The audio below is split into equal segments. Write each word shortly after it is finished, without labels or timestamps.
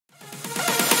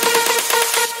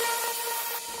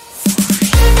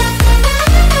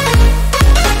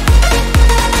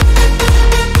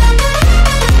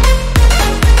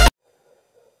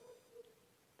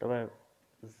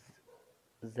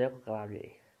ازيكم كانوا عاملين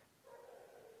ايه؟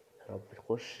 يا رب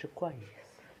تخش كويس.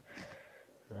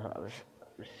 لا،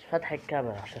 مش فاتح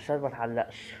الكاميرا عشان ما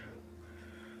تعلقش.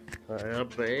 يا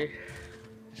رب ايه.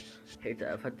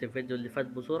 هيدا قفلت الفيديو اللي فات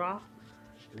بسرعة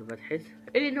لما تحس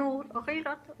ايه نور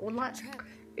اخيرا والله.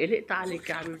 قلقت عليك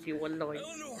يا حبيبتي والله.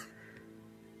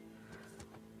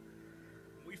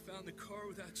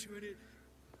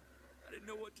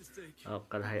 اه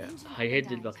كان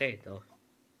هيهد المكان اه.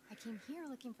 I came here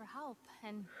looking for help,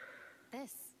 and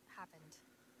this happened.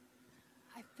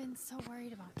 I've been so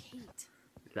worried about Kate.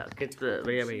 لا كنت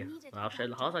مية مية، معرفش ايه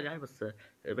اللي حصل يعني بس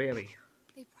مية مية.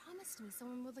 They promised me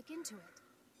someone would look into it.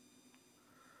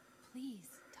 Please,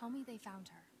 tell me they found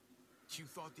her. You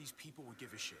thought these people would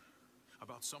give a shit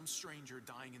about some stranger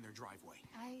dying in their driveway?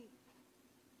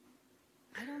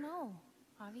 I don't know,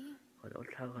 Javi.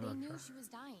 They knew she was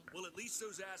dying. Well, at least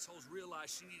those assholes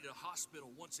realized she needed a hospital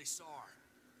once they saw her.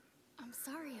 I'm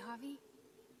sorry, Javi.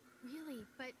 Really,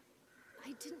 but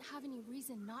I didn't have any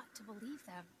reason not to believe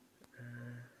them.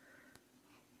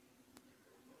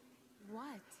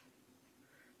 What?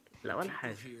 لا ولا People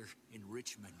حاجة. here in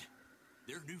Richmond,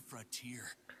 their new frontier.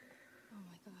 Oh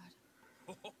my God.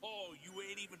 Oh, you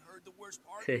ain't even heard the worst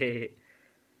part.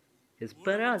 His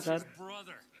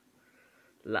brother.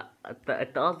 لا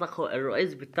انت قصدك هو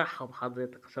الرئيس بتاعهم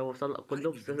حضرتك عشان وصل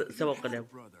كلهم سوا كلام.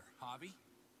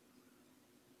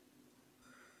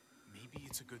 Maybe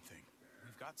it's a good thing.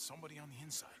 We've got somebody on the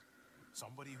inside.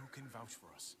 Somebody who can vouch for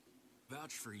us.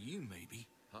 Vouch for you, maybe.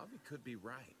 Javi could be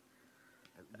right.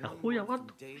 اخويا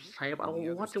برضه هيبقى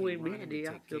مواطن مهني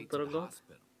يعني للدرجات.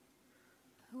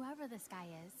 Whoever this guy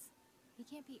is, he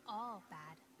can't be all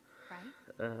bad,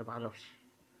 right? معرفش.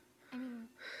 I mean,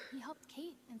 he helped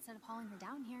Kate instead of hauling her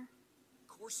down here. Of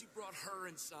course he brought her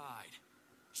inside.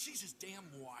 She's his damn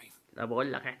wife. لا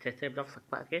بقول لك احتسب نفسك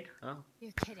بقى كده اه.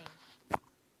 You're kidding.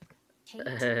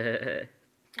 Kate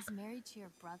is married to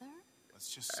your brother? Let's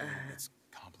just say it's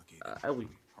complicated. قوي.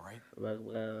 All right?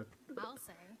 I'll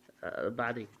say.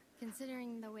 بعدين.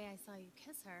 Considering the way I saw you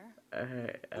kiss her.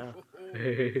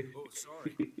 Oh,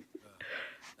 sorry.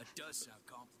 That does sound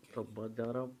complicated. طب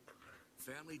يا رب.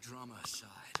 Family drama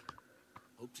aside,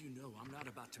 hope you know I'm not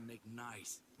about to make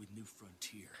nice with New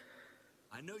Frontier.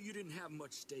 I know you didn't have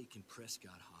much stake in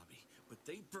Prescott, Hobby, but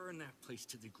they burned that place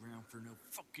to the ground for no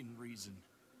fucking reason.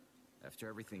 After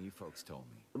everything you folks told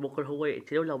me. ممكن هو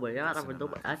يقتلوا لو ما يعرف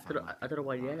انهم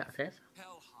قتلوا مليانة اساسا.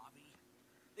 Hell, Hobby.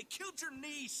 They killed your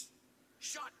niece.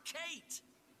 Shot Kate.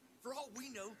 For all we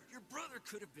know, your brother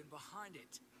could have been behind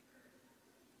it.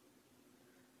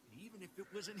 Even if it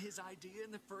wasn't his idea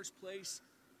in the first place,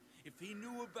 if he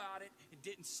knew about it and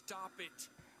didn't stop it.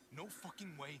 No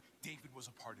fucking way David was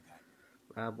a part of that.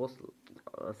 بص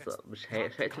مش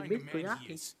هيقتل بنته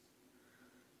يعني.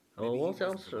 هو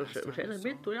مش هيقتل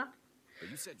بنته يعني. But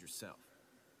you said yourself,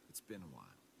 it's been a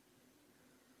while.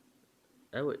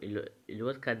 أوي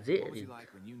الواد كان What was زئري. he like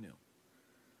when you knew?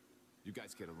 You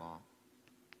guys get along?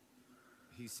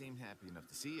 He seemed happy enough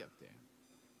to see you up there.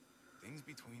 Things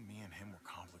between me and him were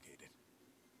complicated.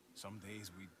 Some days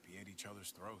we'd be at each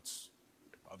other's throats.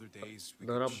 Other days we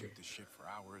could shoot the shit for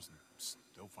hours and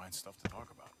still find stuff to talk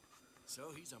about. So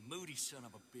he's a moody son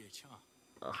of a bitch, huh?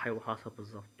 حصل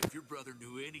بالظبط. If your brother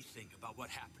knew anything about what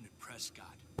happened in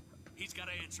Prescott, he's got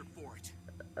to answer for it.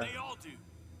 They all do.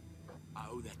 I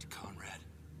owe that to Conrad.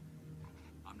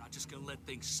 I'm not just gonna let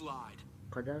things slide.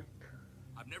 قدرت.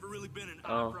 I've never really been an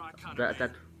eye-for-eye kind of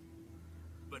man.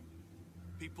 But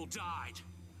people died.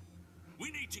 We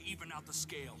need to even out the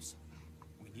scales.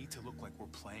 We need to look like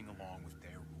we're playing along with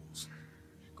their rules.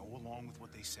 Go along with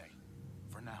what they say.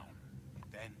 For now.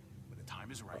 Then, when the time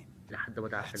is right, لحد ما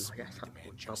تعرف اللي هيحصل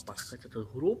وتطبق خطة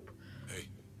الهروب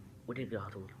ونرجع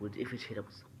على طول ونقفش هنا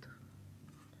بالظبط.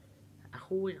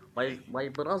 أخويا ماي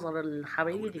براذر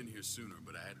الحبيبي.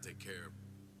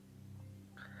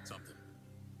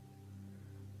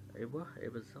 أيوه إيه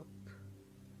بالظبط.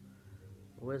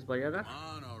 Where's Bayana?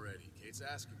 Come on already. Kate's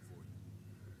asking for you.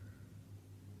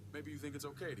 Maybe you think it's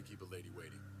okay to keep a lady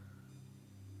waiting.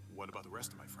 What about the rest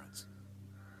of my friends?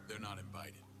 They're not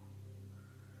invited.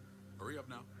 Hurry up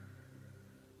now.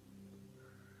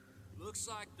 Looks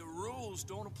like the rules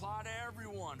don't apply to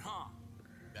everyone, huh?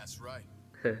 That's right.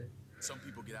 Some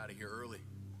people get out of here early.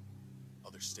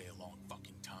 Others stay a long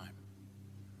fucking time.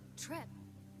 Trip,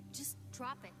 just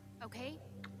drop it, okay?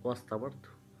 واسطة برضه.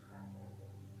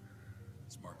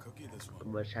 Smart cookie this one.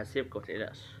 مش هسيبك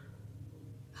متقلقش.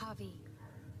 Javi,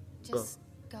 just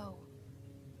go.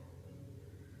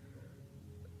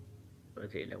 ما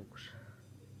تقلقوش.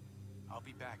 I'll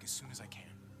be back as soon as I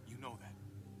can. You know that.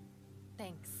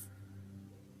 Thanks.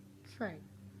 Fine.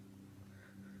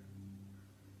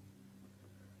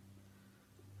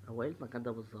 هو ايه المكان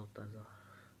ده بالظبط؟ عايز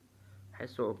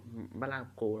احسه ملعب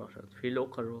كورة عشان في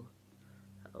لوكر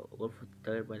غرفة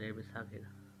تغيير ملابس حاجة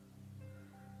كده.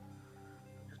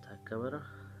 افتح الكاميرا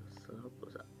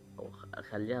بس أو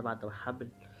اخليها بعد ما احمل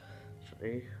عشان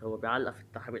ايه هو بيعلق في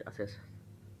التحميل اساسا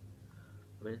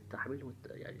بين التحميل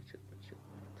يعني شت.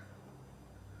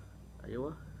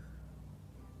 ايوه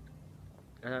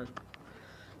انا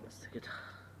بس كده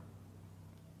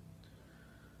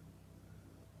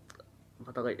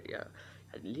ما تغير يعني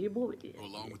ليه مو Go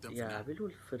along with them for now. يعملوا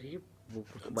الفريم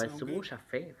Doesn't ما sound يسيبوه good.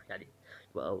 شفاف يعني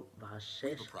يبقى مع We have a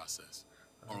الشاشة. process,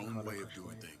 our own way of doing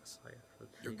شوية things.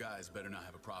 Your guys better not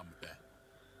have a problem with that.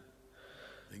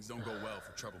 Things don't go well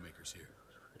for troublemakers here.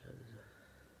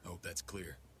 I hope that's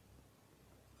clear.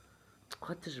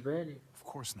 مخدتش بالي. Of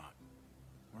course not.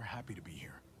 We're happy to be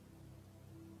here.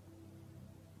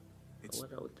 It's هو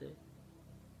انا قلت ايه؟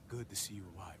 good to see you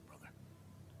alive, brother.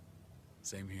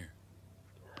 Same here.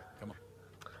 Come on.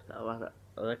 لا واحدة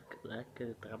ركز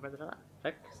انت كمان لا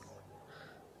ركز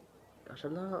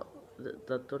عشان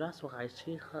ده انتوا ناس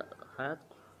عايشين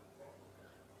حياتكم.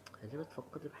 ليه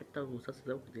بتفكرني بحتة من المسلسل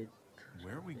ده جديد؟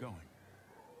 Where are we going?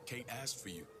 Kate asked for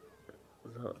you. I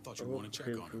thought you هو wanted to check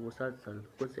في on her. المسلسل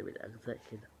جزء من الأجزاء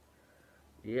كده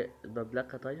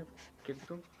المملكة طيب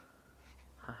كده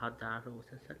حد عارف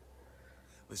المسلسل؟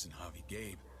 Listen, Javi,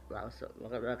 Gabe, لا بس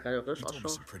ما كانوش he told me أشهر.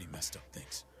 some pretty messed up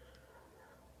things.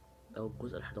 أو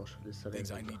الجزء الحداشر لسه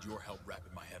Things I نازل. need your help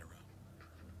wrapping my head around.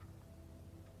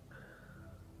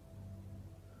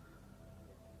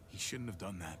 He shouldn't have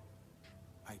done that.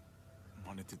 I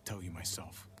wanted to tell you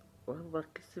myself. وأنا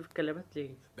مركزش في الكلمات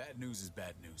ليه؟ Bad news is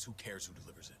bad news. Who cares who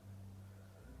delivers it?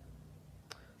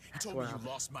 You told me you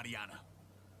lost Mariana.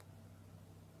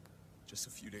 Just a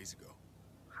few days ago.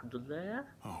 الحمد لله.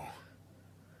 Oh.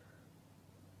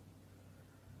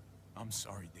 I'm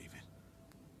sorry, David.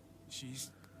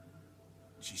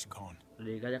 She's gone.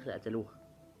 الرجالة اللي قتلوها.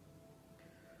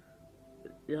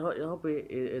 يا رب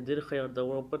يديني خير ده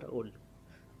وربنا أقول له.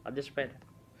 معنديش مانع.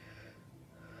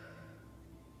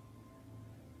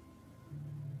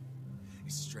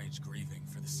 It's strange grieving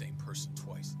for the same person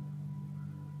twice.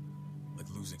 Like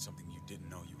losing something you didn't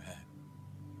know you had.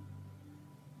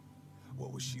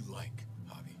 What was she like,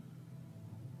 Javi?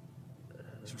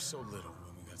 She was so little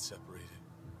when we got separated.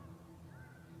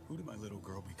 Who did my little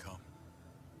girl become?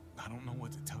 I don't know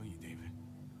what to tell you, David.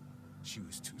 She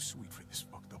was too sweet for this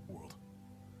fucked up world.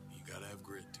 You gotta have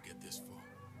grit to get this far.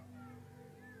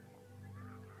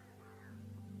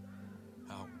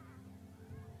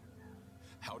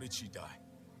 How did she die?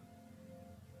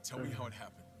 Tell me how it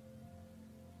happened.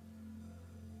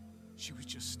 She was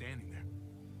just standing there,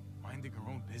 minding her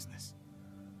own business.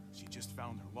 She just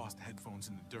found her lost headphones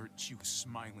in the dirt. She was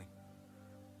smiling.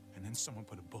 And then someone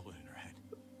put a bullet in her head.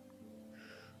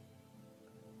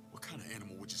 What kind of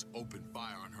animal would just open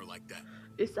fire on her like that?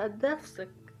 اسأل نفسك.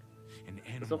 An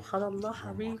animal سبحان الله with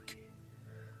your حبيبي. mark.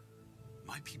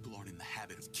 My people aren't in the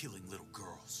habit of killing little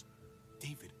girls.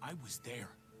 David, I was there.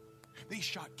 They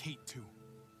shot Kate too.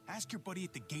 Ask your buddy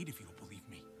at the gate if you don't believe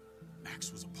me.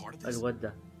 Max was a part of this? الواد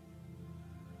ده.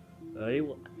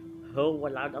 أيوة هو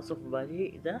اللي عنده أصف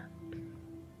بريء ده.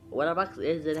 وأنا ماكس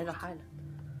انزل هنا حالا.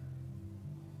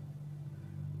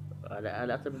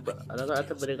 أنا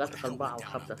قاتل بريغات 4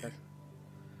 و5 أساسا.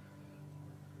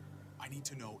 I need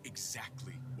to know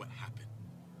exactly what happened.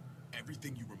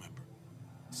 Everything you remember.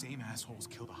 Same assholes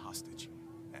killed a hostage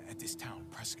at this town,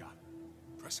 Prescott.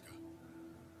 Prescott?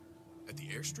 At the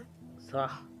airstrip?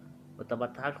 صح. وأنت ما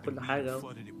تعرف كل حاجة.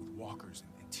 Flooded it with walkers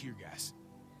and tear gas.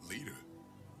 Leader?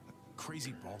 A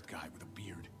crazy bald guy with a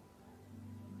beard.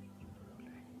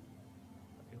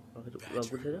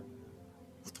 موجود هنا.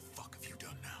 What the fuck have you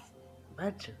done now?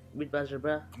 بادجر. مين بادجر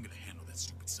بقى؟ I'm gonna handle that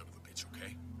stupid son of a bitch,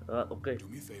 okay? أوكي. Do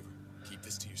me a favor. Keep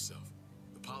this to yourself.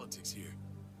 The politics here,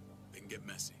 they can get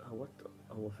messy.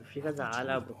 هو في كذا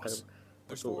عالم وكذا.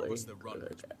 There's 4 of us that run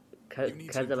Richmond. You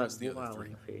need to كذا impress the مجموعة other 3.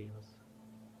 ولا في إيه بس؟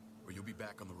 Or you'll be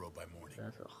back on the road by morning.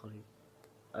 3 آخرين.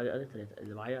 أنا 3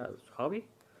 اللي معايا صحابي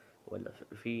ولا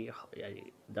في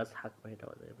يعني ناس حاكمة هنا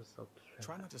ولا إيه بالظبط؟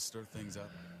 Try not to stir things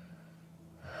up.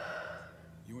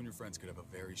 You and your friends could have a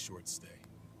very short stay.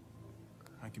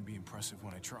 I can be impressive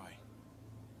when I try.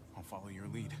 I'll follow your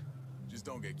lead. Just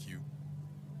don't get cute.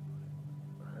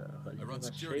 I خلينا run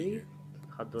security ماشي. here.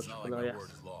 محدش It's not like كله my word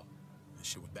يحصل. is law. This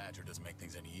shit with Badger doesn't make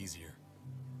things any easier.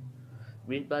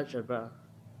 مين بادجر بقى؟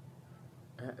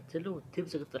 اقتله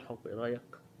تمسك الحكم ايه رأيك؟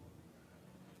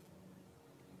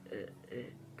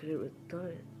 كريم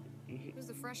الطاير. Who's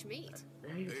the fresh meat?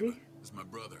 هي Ava, دي this is my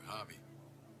brother, Javi.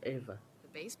 ايفا.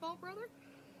 The baseball brother?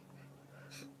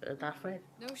 انت عارفين؟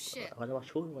 No shit. ولا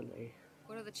مشهور ولا ايه؟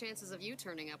 What are the chances of you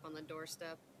turning up on the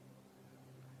doorstep?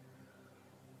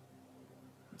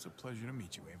 It's a pleasure to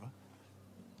meet you, Ava.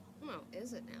 Well,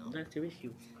 is it now? Nice to meet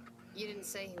you. You didn't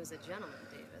say he was a gentleman,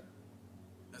 David.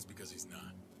 That's because he's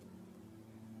not.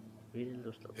 مين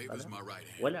اللي Ava's my right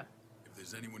hand. ولا If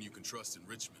there's anyone you can trust in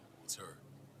Richmond, it's her.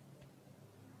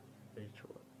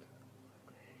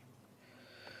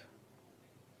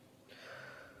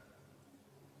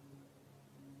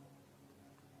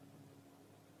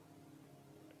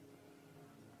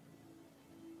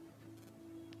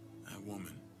 That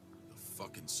woman, the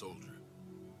fucking soldier.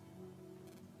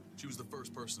 She was the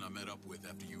first person I met up with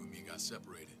after you and me got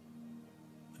separated.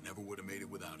 I never would have made it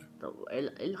without her. طب ايه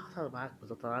اللي حصل معاك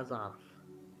بالظبط؟ انا عايز اعرف.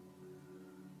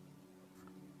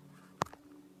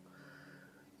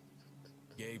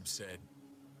 Gabe said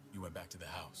you went back to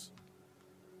the house.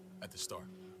 At the start.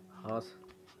 خلاص.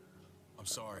 I'm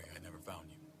sorry I never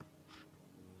found you.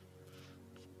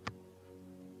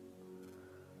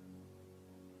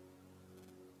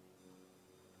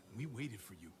 We waited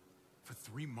for you for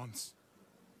 3 months.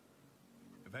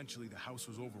 Eventually, the house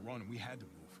was overrun and we had to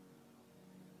move.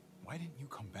 Why didn't you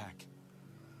come back?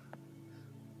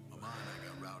 Mama and I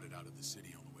got routed out of the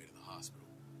city on the way to the hospital.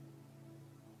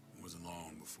 It wasn't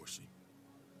long before she...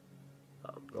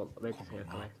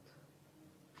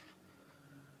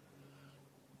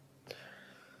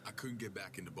 I couldn't get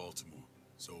back into Baltimore,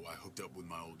 so I hooked up with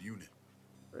my old unit.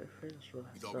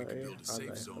 We thought we could build a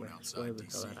safe zone outside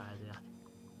D.C.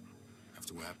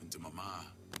 After what happened to Mama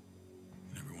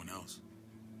and everyone else,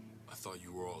 I thought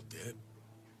you were all dead.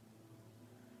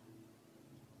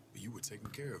 But you were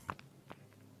taking care of them,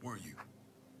 weren't you?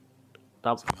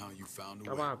 Somehow you found a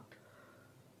way.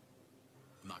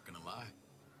 I'm not gonna lie.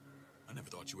 I never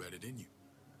thought you had it in you.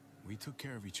 We took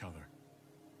care of each other.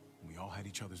 We all had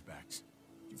each other's backs.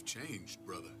 You've changed,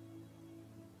 brother.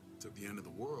 Took the end of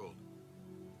the world,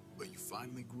 but you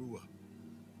finally grew up.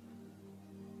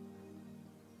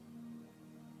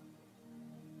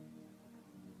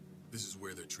 This is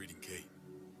where they're treating Kate.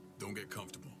 Don't get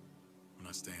comfortable. We're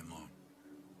not staying long.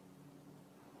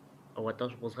 هو انت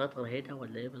مش مسيطر هنا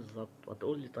ولا ايه بالظبط؟ ما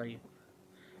تقول لي طيب.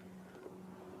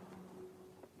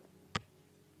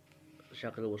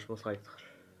 شكله مش مسيطر،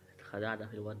 اتخدعنا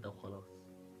في الواد ده وخلاص.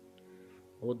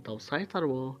 هو انت مسيطر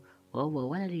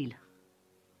وهو ولا ليلة.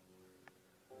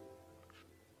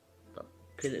 طب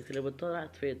كليمنتين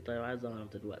راحت فين طيب؟ عايز اعرف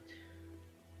دلوقتي.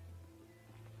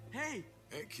 Hey!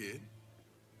 Hey, kid.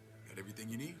 Got everything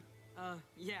you need?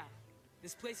 Yeah.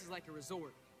 This place is like a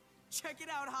resort. Check it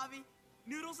out, Javi.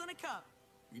 Noodles in a cup.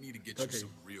 We need to get you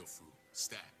some real food.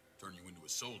 Stat. Turn you into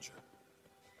a soldier.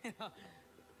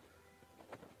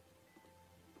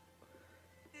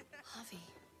 Javi,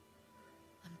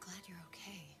 I'm glad you're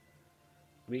okay.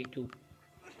 Me too.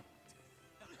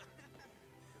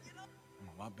 I'm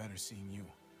a lot better seeing you.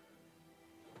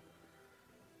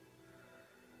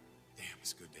 Damn,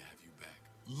 it's good to have you back.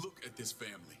 Look at this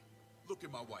family. Look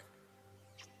at my wife.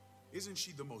 Isn't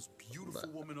she the most beautiful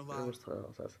woman alive?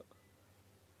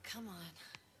 Come on.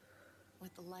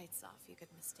 With the lights off, you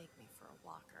could mistake me for a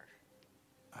walker.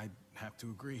 I'd have to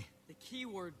agree. The key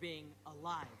word being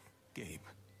alive. Gabe.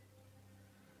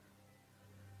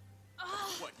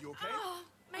 What, you okay?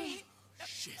 Mate.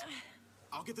 Shit.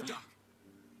 I'll get the doc.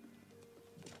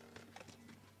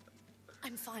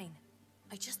 I'm fine.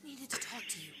 I just needed to talk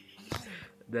to you, alone.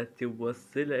 ده انت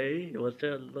ممثلة ايه؟ ما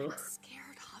شاء الله. I'm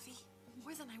scared, Javi.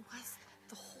 More than I was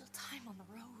the whole time on the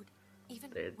road. Even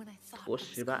when I thought I was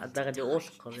تخش بقى going to تاخدي die,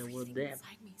 اوسكار يا everything وداع.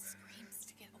 inside me screams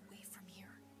to get away from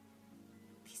here.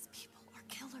 These people are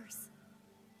killers.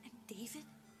 And David?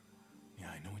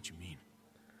 Yeah, I know what you mean.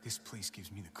 This place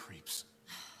gives me the creeps.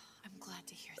 I'm glad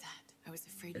to hear that. I was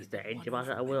afraid you'd استعدي be بقى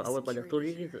عشان أول ما الدكتور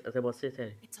يجي تبصي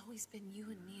تاني. It's always been you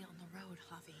and me on the road,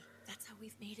 Javi. That's how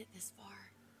we've made it this far.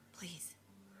 Please,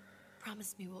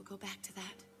 promise me we'll go back to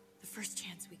that the first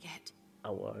chance we get.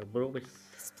 أو بروميس.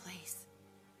 This place,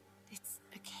 it's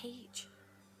a cage.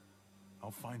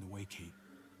 I'll find a way, Kate.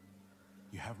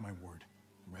 You have my word.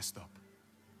 Rest up.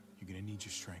 You're gonna need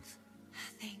your strength.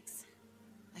 Thanks.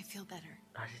 I feel better.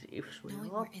 Knowing Knowing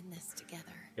we're in this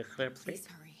together. Please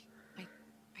hurry.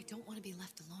 I don't want to be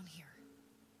left alone here.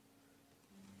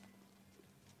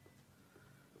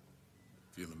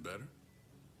 Feeling better?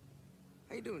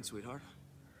 How you doing, sweetheart?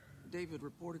 David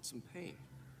reported some pain.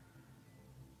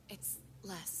 It's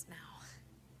less now.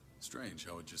 Strange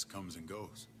how it just comes and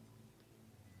goes.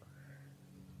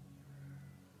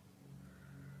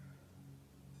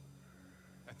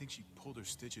 I think she pulled her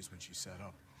stitches when she sat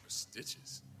up. Her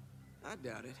stitches? I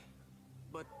doubt it.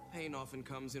 But pain often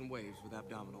comes in waves with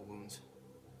abdominal wounds.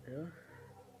 Yeah.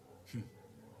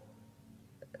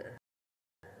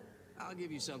 I'll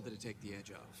give you something to take the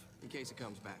edge off, in case it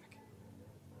comes back.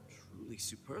 Truly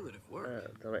superlative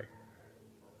work. تمام.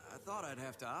 I thought I'd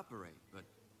have to operate, but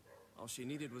all she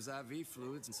needed was IV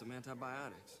fluids and some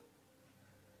antibiotics.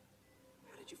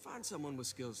 How did you find someone with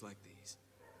skills like these?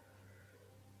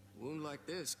 A wound like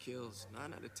this kills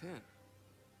 9 out of 10.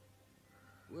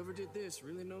 Whoever did this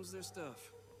really knows their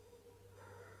stuff.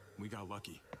 We got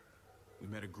lucky. We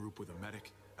met a group with a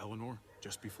medic, Eleanor,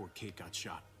 just before Kate got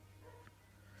shot.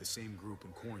 The same group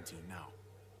in quarantine now.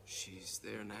 She's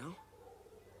there now?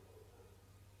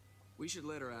 We should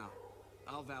let her out.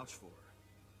 I'll vouch for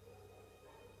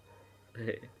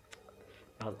her.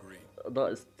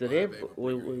 ناقص تريب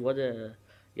والواد I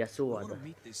يسوع want to ده.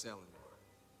 meet this Eleanor.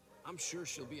 I'm sure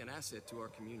she'll be an asset to our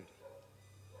community.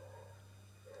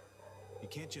 You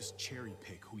can't just cherry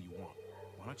pick who you want.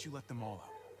 Why don't you let them all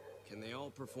out? Can they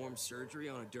all perform surgery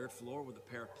on a dirt floor with a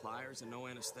pair of pliers and no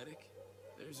anesthetic?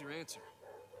 There's your answer.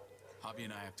 Javi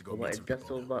and I have to go هو meet some اداته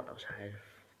people now. بقى مش عارف.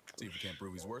 See if we can't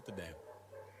prove he's worth the damn.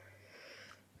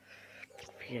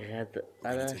 في غدر.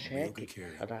 انا شاكك.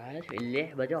 انا عارف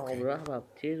اللعبة دي عمرها ما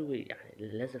بتروي، يعني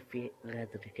لازم في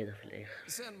غدر كده في الاخر.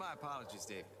 Send my apologies,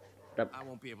 David. طب I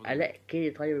won't be able to. الاقي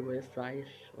كيدي طيب يبقى لسه عايش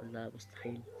ولا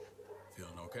مستحيل؟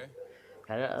 Feeling okay?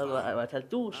 يعني انا ما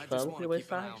قتلتوش فممكن يبقى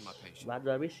لسه عايش بعد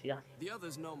ما مشي يعني. The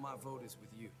others know my vote is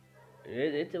with you.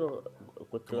 انت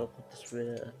كنتش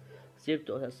في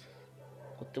سيبته اساسا،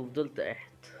 كنت فضلت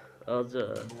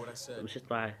قاعد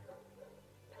مشيت معاه.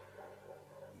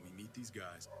 When we meet these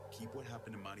guys, keep what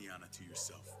happened to Mariana to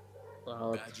yourself.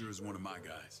 حاضر. Badger is one of my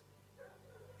guys,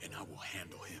 and I will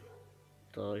handle him.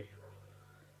 طيب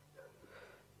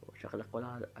شكلك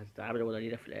ولا هتتعامل ولا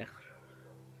لينا في الاخر،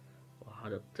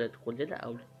 وهنطير كلنا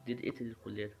او نتقتل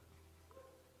كلنا.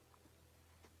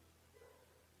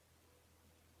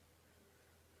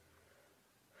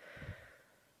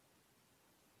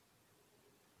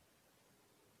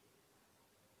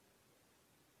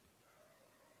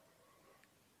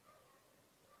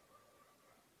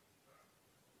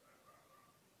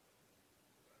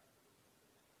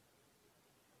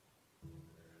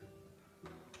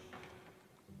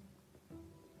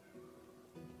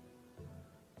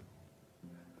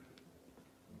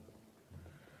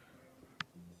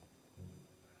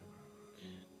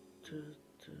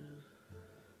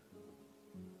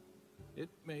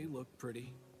 It may look pretty,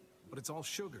 but it's all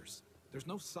sugars. There's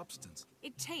no substance.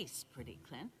 It tastes pretty,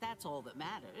 Clint. That's all that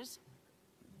matters.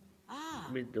 Ah,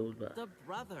 مين دول بقى؟ the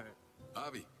brother.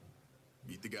 Javi,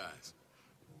 meet the guys.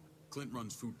 Clint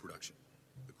runs food production.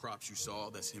 The crops you saw,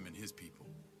 that's him and his people.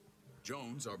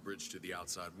 Jones, our bridge to the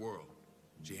outside world.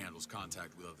 She handles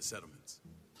contact with other settlements.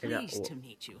 Pleased to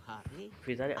meet you, Javi.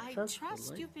 I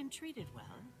trust you've been treated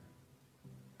well.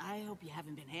 I hope you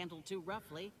haven't been handled too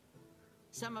roughly.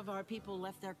 Some of our people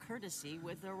left their courtesy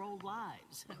with their old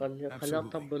lives.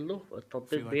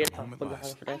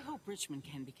 I hope Richmond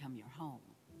can become your home.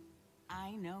 I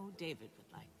know David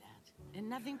would like that. And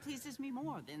nothing pleases me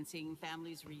more than seeing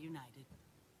families reunited.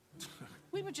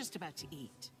 We were just about to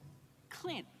eat.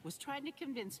 Clint was trying to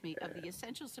convince me of the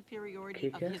essential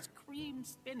superiority of his creamed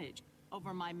spinach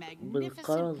over my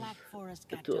magnificent Black Forest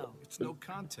gâteau. It's no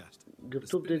contest. The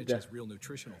spinach has real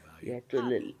nutritional value.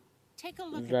 Javi, take a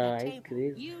look at that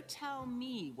table. You tell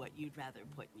me what you'd rather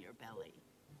put in your belly.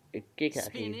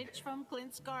 Spinach from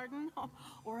Clint's garden,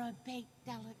 or a baked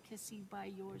delicacy by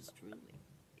yours truly?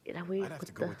 I'd have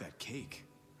to go with that cake.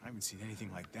 I haven't seen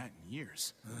anything like that in years.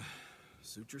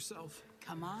 Suit yourself.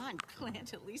 Come on, Clint.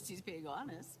 At least he's being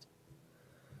honest.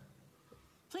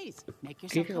 Please, make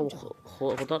yourself comfortable.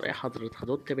 خضار ايه حضرتك؟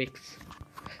 قلت ميكس.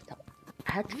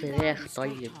 هات فراخ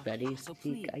طيب، بانيه،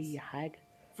 ستيك، اي حاجة.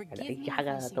 يعني اي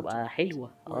حاجة تبقى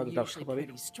حلوة. We're usually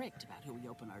pretty strict about who we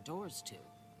open our doors to.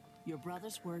 Your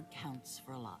brother's word counts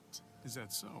for a lot. Is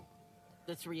that so?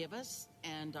 The three of us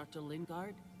and Dr.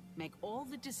 Lingard make all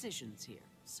the decisions here.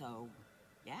 So,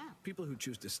 yeah. People who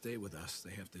choose to stay with us,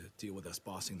 they have to deal with us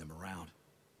bossing them around.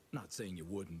 Not saying you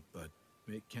wouldn't, but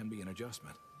it can be an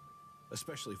adjustment.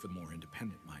 Especially for the more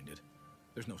independent-minded.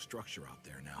 There's no structure out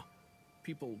there now.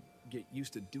 People get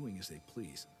used to doing as they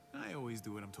please. I always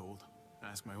do what I'm told.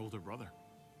 Ask my older brother.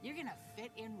 You're gonna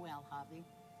fit in well, Javi.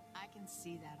 I can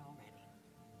see that already.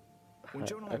 When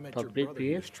Joe and I met your brother,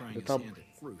 he was trying his hand at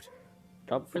fruit.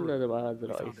 We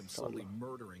found him slowly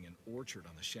murdering an orchard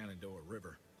on the Shenandoah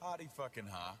River. Howdy fucking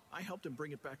ha. I helped him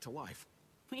bring it back to life.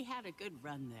 We had a good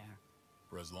run there.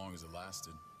 For as long as it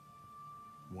lasted.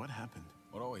 What happened?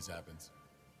 What always happens.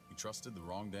 We trusted the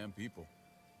wrong damn people.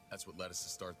 That's what led us to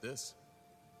start this.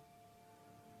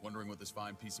 Wondering what this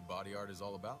fine piece of body art is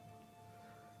all about?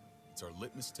 It's our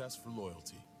litmus test for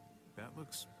loyalty. That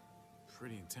looks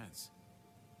pretty intense.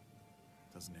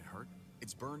 Doesn't it hurt?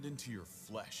 It's burned into your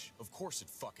flesh. Of course it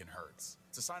fucking hurts.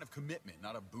 It's a sign of commitment,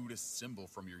 not a Buddhist symbol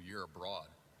from your year abroad.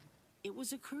 It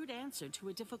was a crude answer to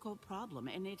a difficult problem,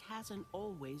 and it hasn't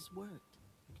always worked.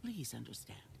 Please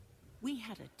understand. We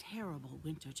had a terrible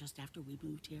winter just after we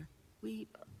moved here. We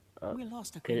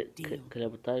lost a great deal.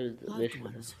 Loved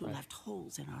ones who left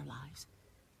holes in our lives.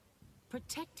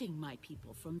 Protecting my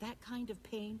people from that kind of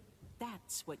pain,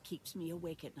 that's what keeps me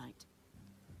awake at night.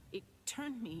 It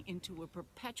turned me into a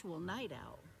perpetual night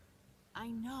owl. I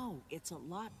know it's a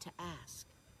lot to ask.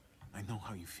 I know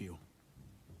how you feel.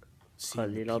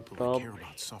 Seeing the people I care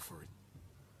about suffer,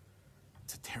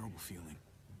 it's a terrible feeling.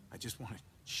 I just want to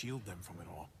shield them from it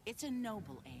all. It's a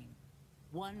noble aim,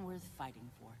 one worth fighting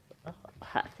for.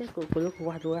 هقتلكم كلكم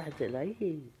واحد واحد،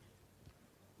 تقلقيش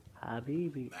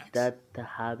حبيبي. ده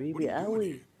حبيبي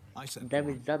قوي، ده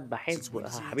بالذات بحبه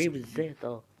حبيبي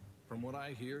بالذات. From what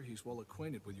I hear, he's well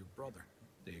acquainted with your brother.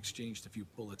 They exchanged a few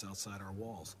bullets outside our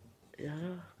walls.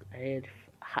 يا عارف.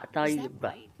 طيب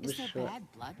بقى Is there bad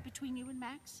blood between you and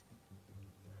Max?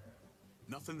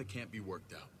 Nothing that can't be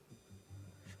worked out.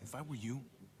 If I were you,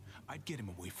 I'd get him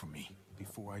away from me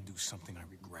before I do something I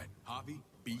regret. Javi,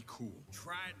 be cool.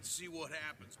 Try it and see what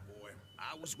happens, boy.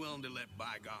 I was willing to let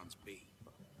bygones be.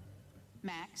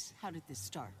 Max, how did this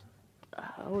start?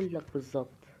 هقول لك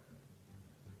بالظبط.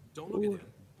 Don't look at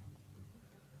him.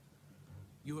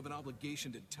 You have an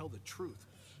obligation to tell the truth.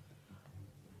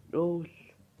 قول.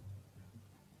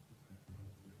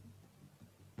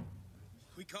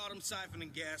 We caught him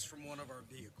siphoning gas from one of our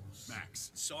vehicles. Max.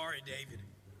 Sorry, David.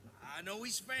 I know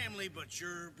he's family, but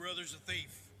your brother's a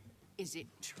thief. Is it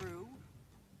true?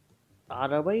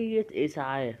 عربية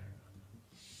إسعاف.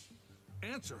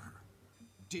 Answer her.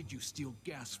 Did you steal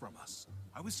gas from us?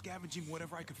 I was scavenging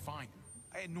whatever I could find.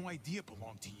 I had no idea it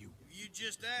belonged to you. You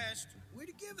just asked. We'd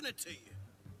have given it to you.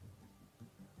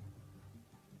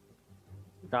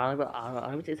 ده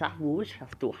عربية إسعاف مش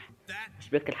مفتوح، مش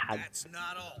بياكل حد. That's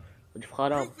not all. ودي في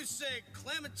خراب. Rufus said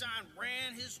Clementine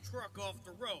ran his truck off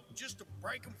the road just to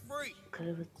break him free.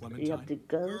 يا ابن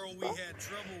الجزمة،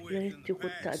 يا ريتني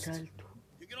كنت قتلته.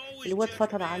 الواد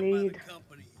فتر علينا.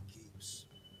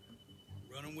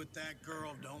 Running with that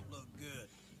girl don't look good.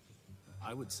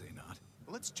 I would say not.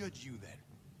 Well, let's judge you then.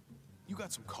 You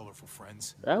got some colorful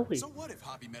friends. So what if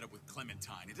Javi met up with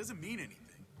Clementine? It doesn't mean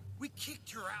anything. We kicked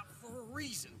her out for a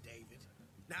reason, David.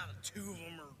 Now the two of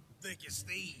them are thick as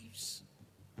thieves.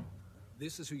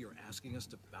 This is who you're asking us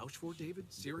to vouch for, David?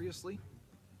 Seriously?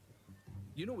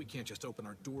 You know we can't just open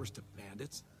our doors to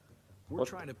bandits. We're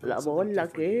trying to build something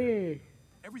different.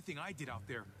 Everything I did out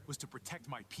there was to protect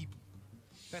my people.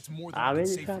 That's more than I can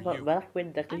say for you.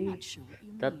 I'm not sure what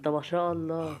you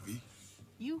mean.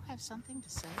 You have something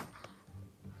to say?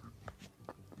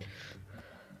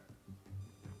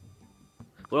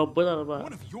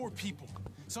 One of your people,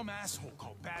 some asshole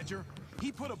called Badger, he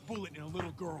put a bullet in a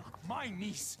little girl, my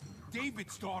niece,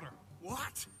 David's daughter.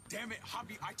 What? Damn it,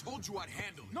 Javi, I told you I'd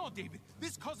handle it. No, David,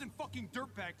 this cousin fucking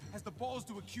dirtbag has the balls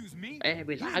to accuse me.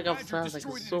 بالحاجة في صوتك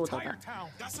الصوت ده.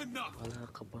 That's enough. أنا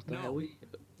كبرتها أوي.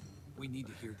 We need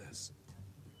to hear this.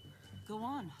 Go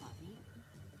on, Javi.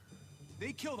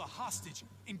 They killed a hostage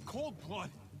in cold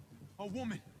blood. A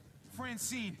woman,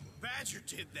 Francine. Badger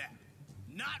did that,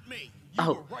 not me.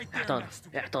 You were right there next to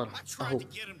him. I tried to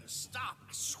get him to stop,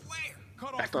 I swear.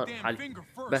 Cut off the damn finger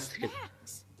first.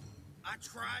 Max! I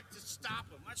tried to stop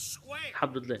him, I swear.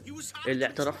 الحمد لله.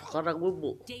 الاعتراف خرج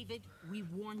منه. David, we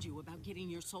warned you about getting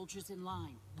your soldiers in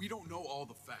line. We don't know all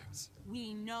the facts.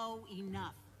 We know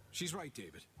enough. She's right,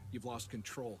 David. You've lost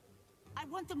control. I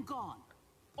want them gone.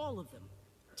 All of them.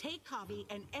 Take Javi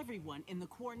and everyone in the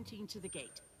quarantine to the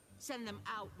gate. Send them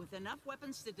out with enough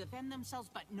weapons to defend themselves,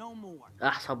 but no more.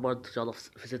 أحسن برضه إن شاء الله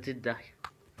في 60 داهية.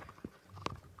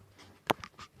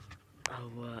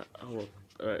 هو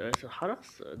رئيس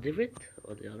الحرس ديفيد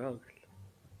ولا يا راجل؟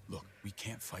 Look, we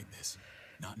can't fight this.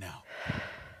 Not now.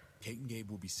 Kate and Gabe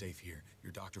will be safe here.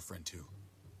 Your doctor friend too.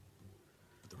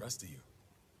 But the rest of you,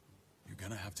 you're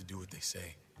gonna have to do what they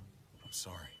say. I'm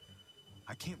sorry.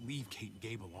 I can't leave Kate and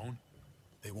Gabe alone.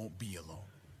 They won't be alone.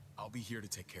 I'll be here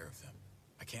to take care of them.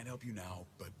 I can't help you now,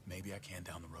 but maybe I can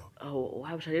down the road.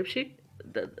 هو مش هيمشي؟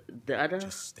 ده أنا.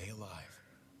 Just stay alive.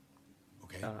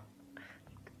 Okay?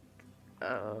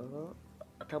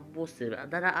 طب بص بقى،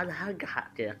 ده أنا هرجع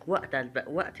أقتلك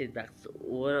وقت البحث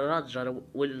ورجر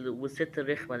والست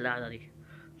الرخمة اللعنة دي،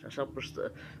 عشان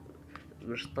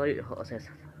مش طايقها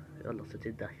أساسا. يلا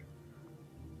 60 داهية.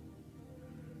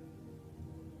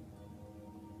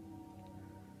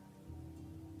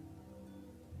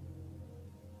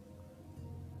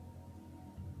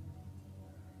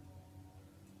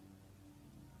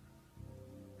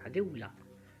 هنولع.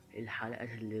 الحلقات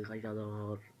اللي جاية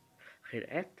نار،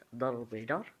 خناقات ضرب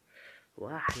نار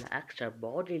واحلى اكشن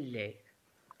بعون الله.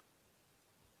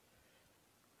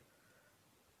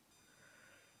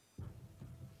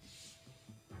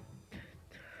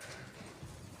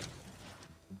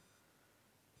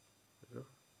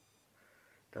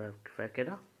 تمام كفاية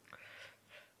كده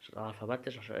عشان اعرف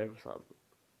امنتج، عشان ايه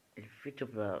الفيديو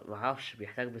معرفش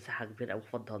بيحتاج مساحة كبيرة أوي،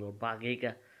 بفضل 4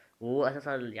 جيجا، وهو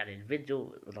أساسا يعني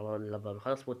الفيديو لما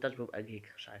بيخلص مونتاج بيبقى جيجا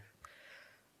مش عارف.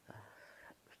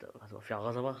 هتبقى فيها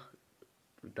غضبة،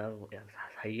 ده يعني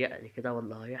هيقلي كده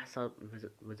ولا هيحصل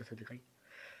الفيديوهات اللي جاية.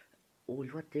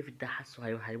 والواد ديفيد ده حاسه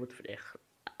هيموت في الآخر،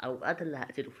 أو أنا اللي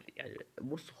هقتله في يعني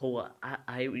بص هو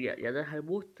يا أنا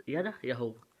هيموت يا أنا يا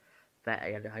هو،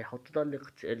 فيعني هيحط لنا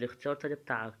الاختيار التاني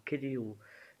بتاع كيدي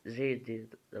وزين دي،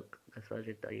 كان اسمها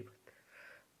زين تقريبا.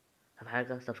 أهم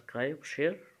حاجة سبسكرايب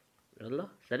شير، يلا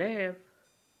سلام.